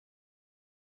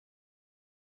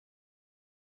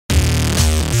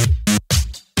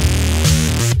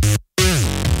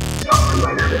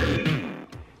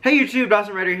Hey YouTube,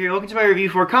 Awesome Rider here. Welcome to my review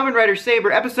for Kamen Rider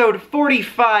Saber, episode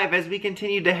 45, as we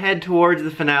continue to head towards the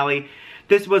finale.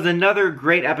 This was another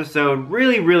great episode,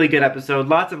 really good episode.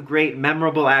 Lots of great,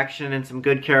 memorable action and some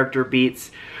good character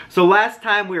beats. So last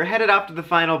time we were headed off to the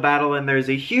final battle and there's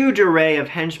a huge array of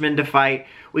henchmen to fight.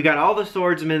 We got all the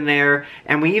swordsmen there,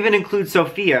 and we even include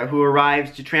Sophia, who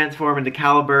arrives to transform into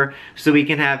Caliber, so we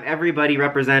can have everybody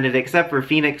represented except for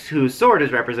Phoenix, whose sword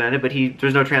is represented, but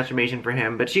there's no transformation for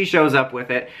him, but she shows up with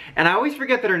it. And I always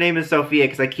forget that her name is Sophia,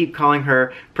 because I keep calling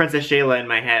her Princess Shayla in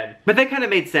my head. But that kind of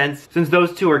made sense, since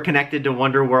those two are connected to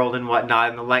Wonder World and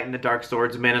whatnot, and the Light and the Dark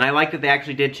Swordsman, and I like that they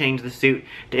actually did change the suit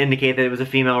to indicate that it was a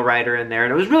female rider in there,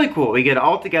 and it was really cool. We get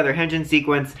all-together henshin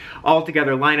sequence,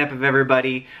 all-together lineup of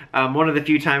everybody. One of the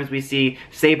few times we see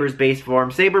Saber's base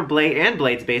form, Blade, and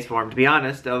Blade's base form, to be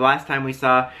honest. The last time we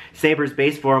saw Saber's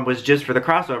base form was just for the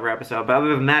crossover episode, but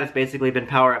other than that, it's basically been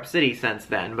Power Up City since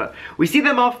then. But we see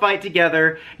them all fight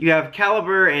together. You have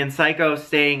Caliber and Psycho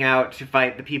staying out to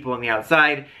fight the people on the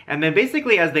outside, and then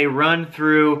basically as they run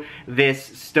through this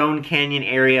Stone Canyon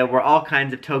area where all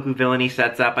kinds of Toku villainy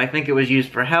sets up, I think it was used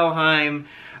for Helheim,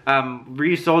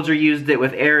 Ryu Soldier used it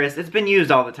with Eris. It's been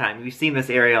used all the time. We've seen this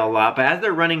area a lot, but as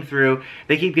they're running through,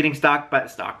 they keep getting stopped and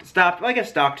stopped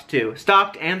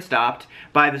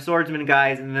by the swordsman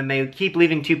guys, and then they keep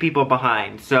leaving two people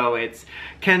behind. So it's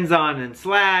Kenzan and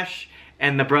Slash,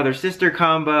 and the brother-sister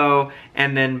combo,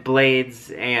 and then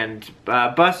Blades and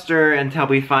Buster, until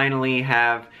we finally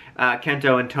have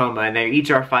Kento and Toma, and they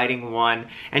each are fighting one,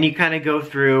 and you kind of go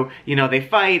through, you know, they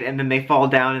fight, and then they fall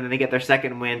down, and then they get their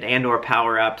second wind and or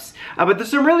power-ups. But there's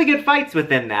some really good fights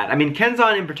within that. I mean,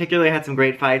 Kenzan in particular had some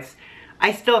great fights.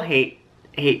 I still hate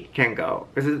Kengo.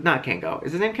 Is it not Kengo?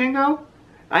 Is his name Kengo?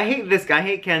 I hate this guy. I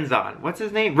hate Kenzan. What's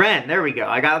his name? Ren. There we go.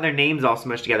 I got their names all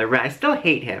smushed together. Ren. I still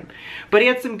hate him. But he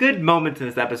had some good moments in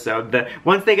this episode.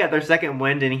 Once they get their second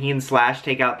wind and he and Slash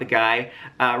take out the guy,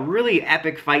 really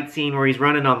epic fight scene where he's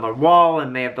running on the wall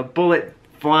and they have the bullet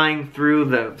flying through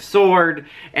the sword,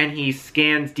 and he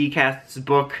scans Decast's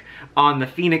book on the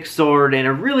Phoenix sword, and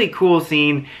a really cool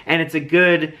scene, and it's a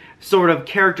good sort of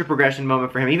character progression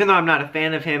moment for him. Even though I'm not a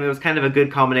fan of him, it was kind of a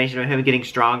good combination of him getting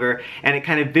stronger, and it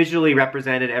kind of visually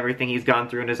represented everything he's gone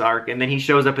through in his arc, and then he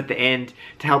shows up at the end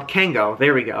to help Kengo,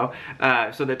 there we go,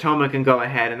 so that Toma can go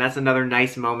ahead, and that's another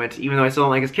nice moment. Even though I still don't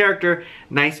like his character,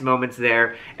 nice moments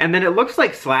there. And then it looks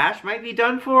like Slash might be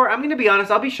done for. I'm gonna be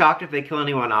honest, I'll be shocked if they kill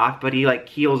anyone off, but he like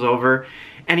keels over,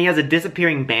 and he has a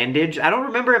disappearing bandage. I don't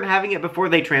remember him having it before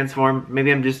they transform.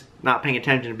 Maybe I'm just not paying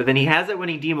attention, but then he has it when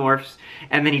he demorphs,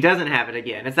 and then he doesn't have it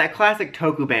again. It's that classic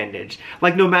Toku bandage.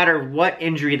 Like, no matter what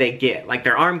injury they get, like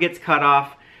their arm gets cut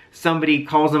off, somebody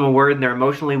calls them a word and they're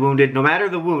emotionally wounded, no matter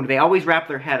the wound, they always wrap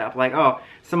their head up, like, oh,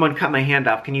 someone cut my hand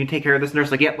off, can you take care of this? Nurse,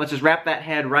 like, yep, let's just wrap that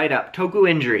head right up. Toku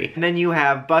injury. And then you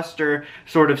have Buster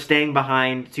sort of staying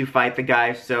behind to fight the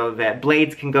guy so that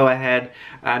Blades can go ahead.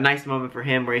 Nice moment for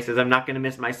him where he says, I'm not gonna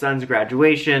miss my son's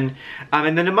graduation.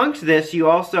 And then amongst this, you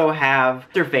also have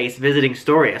Face visiting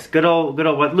Storius. Good old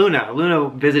what,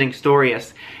 Luna visiting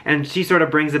Storius. And she sort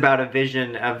of brings about a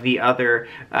vision of the other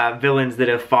villains that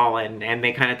have fallen, and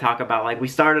they kind of talk about, like, we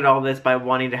started all this by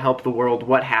wanting to help the world,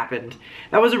 what happened?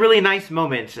 That was a really nice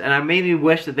moment, and I maybe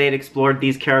wish that they had explored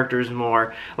these characters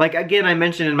more. Like, again, I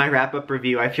mentioned in my wrap-up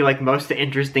review, I feel like most of the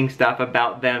interesting stuff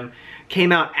about them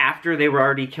came out after they were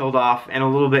already killed off and a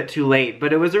little bit too late,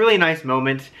 but it was a really nice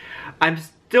moment. I'm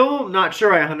still not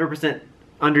sure I 100%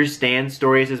 understand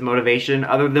Storius' motivation,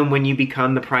 other than when you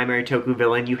become the primary Toku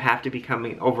villain, you have to become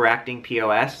an overacting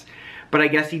POS. But I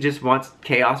guess he just wants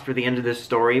chaos for the end of this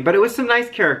story. But it was some nice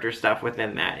character stuff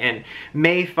within that. And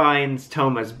May finds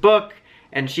Toma's book,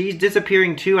 and she's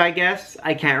disappearing too, I guess.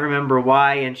 I can't remember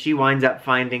why, and she winds up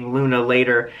finding Luna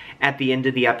later at the end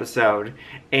of the episode.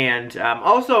 And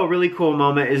also a really cool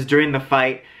moment is during the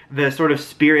fight, the sort of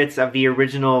spirits of the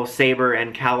original Saber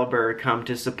and Caliber come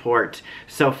to support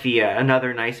Sophia.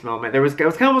 Another nice moment. It was kind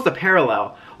of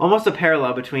almost a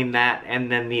parallel between that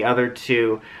and then the other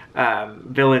two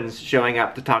villains showing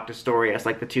up to talk to Storius,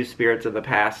 like the two spirits of the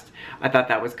past. I thought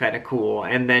that was kind of cool.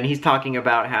 And then he's talking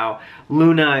about how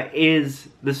Luna is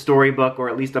the storybook, or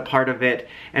at least a part of it,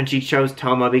 and she chose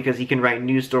Toma because he can write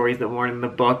new stories that weren't in the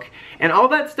book. And all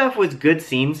that stuff was good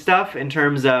scene stuff in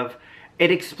terms of it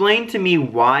explained to me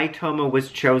why Toma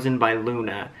was chosen by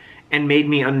Luna, and made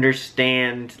me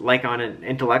understand, like, on an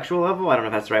intellectual level. I don't know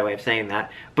if that's the right way of saying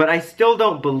that, but I still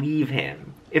don't believe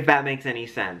him, if that makes any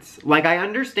sense. Like, I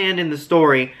understand in the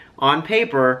story, on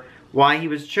paper, why he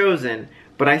was chosen,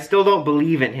 but I still don't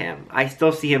believe in him. I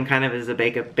still see him kind of as a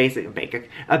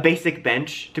basic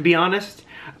bench, to be honest.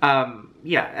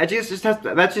 Yeah, that's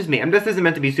just me. This isn't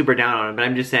meant to be super down on him, but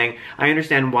I'm just saying, I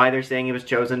understand why they're saying he was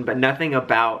chosen, but nothing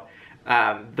about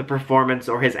the performance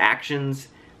or his actions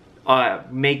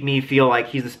make me feel like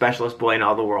he's the specialist boy in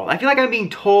all the world. I feel like I'm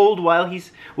being told why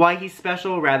he's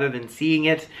special rather than seeing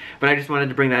it, but I just wanted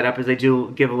to bring that up as they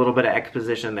do give a little bit of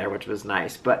exposition there, which was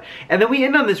nice. And then we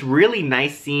end on this really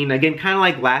nice scene, again, kind of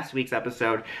like last week's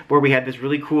episode, where we had this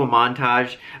really cool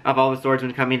montage of all the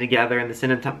swordsmen coming together, and the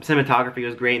cinematography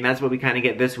was great, and that's what we kind of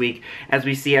get this week, as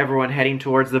we see everyone heading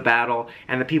towards the battle,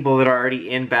 and the people that are already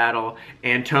in battle,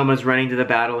 and Toma's running to the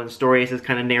battle, and Stories is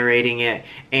kind of narrating it,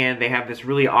 and they have this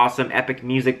really awesome epic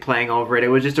music playing over it. It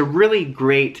was just a really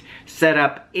great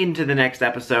setup into the next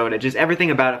episode.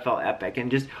 Everything about it felt epic, and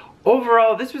just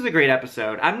overall, this was a great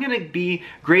episode. I'm gonna be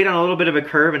great on a little bit of a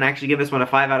curve and actually give this one a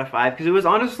 5 out of 5, because it was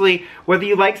honestly, whether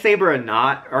you like Saber or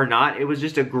not, it was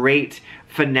just a great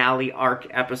finale arc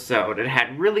episode. It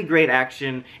had really great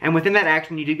action, and within that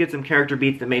action you did get some character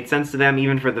beats that made sense to them,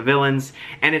 even for the villains,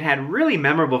 and it had really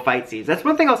memorable fight scenes. That's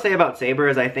one thing I'll say about Saber,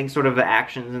 is I think sort of the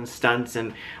actions and stunts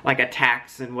and like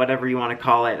attacks and whatever you want to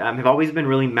call it have always been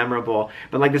really memorable,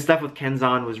 but like the stuff with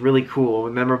Kenzan was really cool,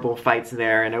 with memorable fights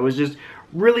there, and it was just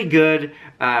really good,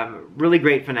 really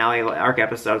great finale arc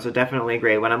episode, so definitely a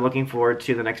great one. I'm looking forward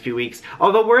to the next few weeks.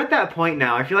 Although we're at that point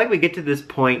now, I feel like we get to this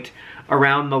point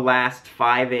around the last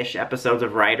 5-ish episodes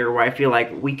of Rider where I feel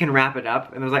like we can wrap it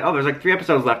up, and there's like 3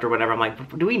 episodes left or whatever. I'm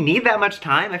like, do we need that much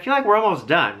time? I feel like we're almost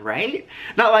done, right?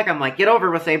 Not like I'm like, get over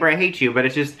with Saber, I hate you, but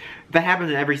it's just, that happens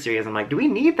in every series. I'm like, do we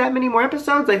need that many more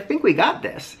episodes? I think we got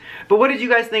this. But what did you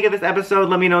guys think of this episode?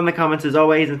 Let me know in the comments as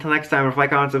always. Until next time, like,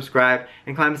 comment, subscribe,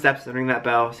 and climb the steps and ring that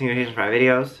bell. See you in my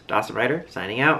videos. Dawson Rider, signing out.